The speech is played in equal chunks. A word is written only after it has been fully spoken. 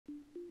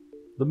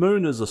The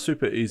moon is a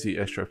super easy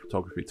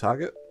astrophotography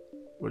target,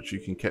 which you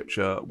can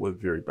capture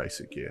with very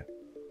basic gear,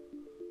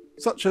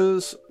 such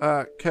as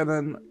a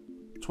Canon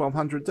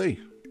 1200D.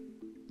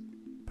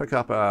 Pick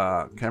up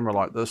a camera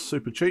like this,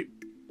 super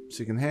cheap,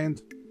 second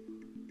hand,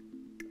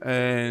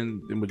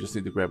 and then we just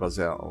need to grab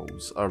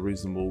ourselves a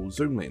reasonable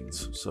zoom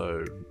lens,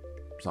 so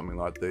something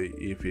like the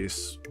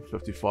EFS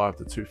 55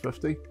 to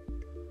 250.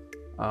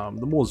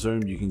 The more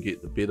zoom you can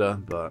get, the better,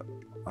 but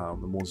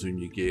the more zoom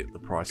you get, the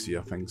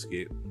pricier things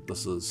get.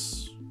 This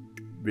is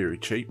very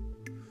cheap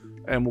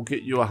and will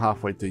get you a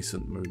halfway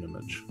decent moon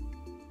image.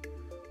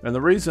 And the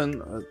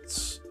reason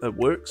it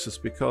works is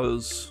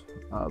because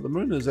the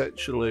moon is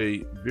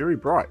actually very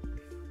bright,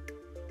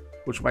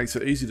 which makes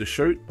it easy to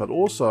shoot, but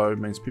also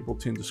means people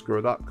tend to screw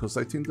it up because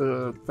they tend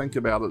to think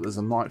about it as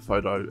a night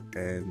photo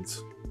and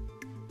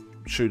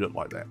shoot it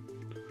like that.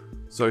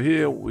 So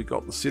here we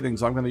got the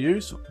settings I'm going to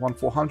use: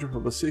 1/400th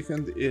of a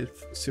second,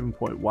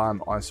 f7.1,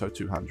 ISO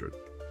 200.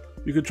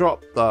 You could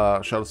drop the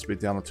shutter speed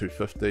down to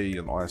 250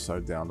 and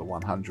ISO down to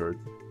 100,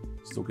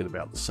 still get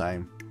about the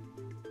same.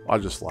 I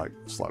just like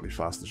slightly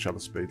faster shutter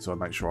speed, so I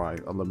make sure I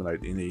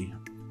eliminate any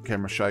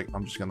camera shake.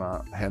 I'm just going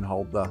to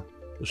handhold the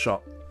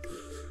shot.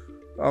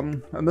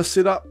 And this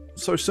setup,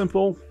 so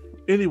simple,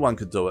 anyone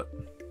could do it.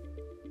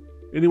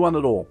 Anyone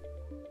at all.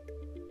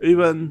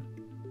 Even,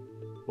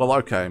 well,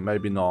 okay,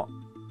 maybe not.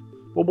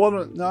 Well,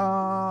 what?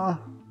 Nah.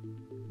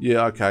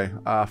 Yeah, okay.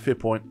 Fair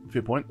point.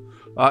 Fair point.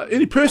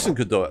 Any person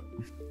could do it.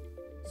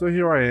 So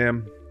here I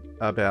am,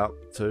 about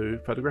to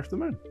photograph the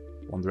moon.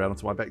 Wander out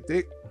onto my back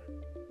deck.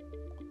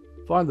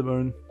 Find the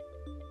moon.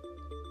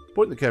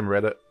 Point the camera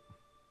at it.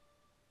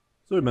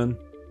 Zoom in.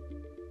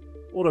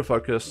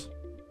 Autofocus.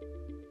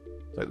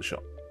 Take the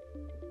shot.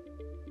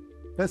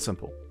 That's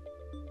simple.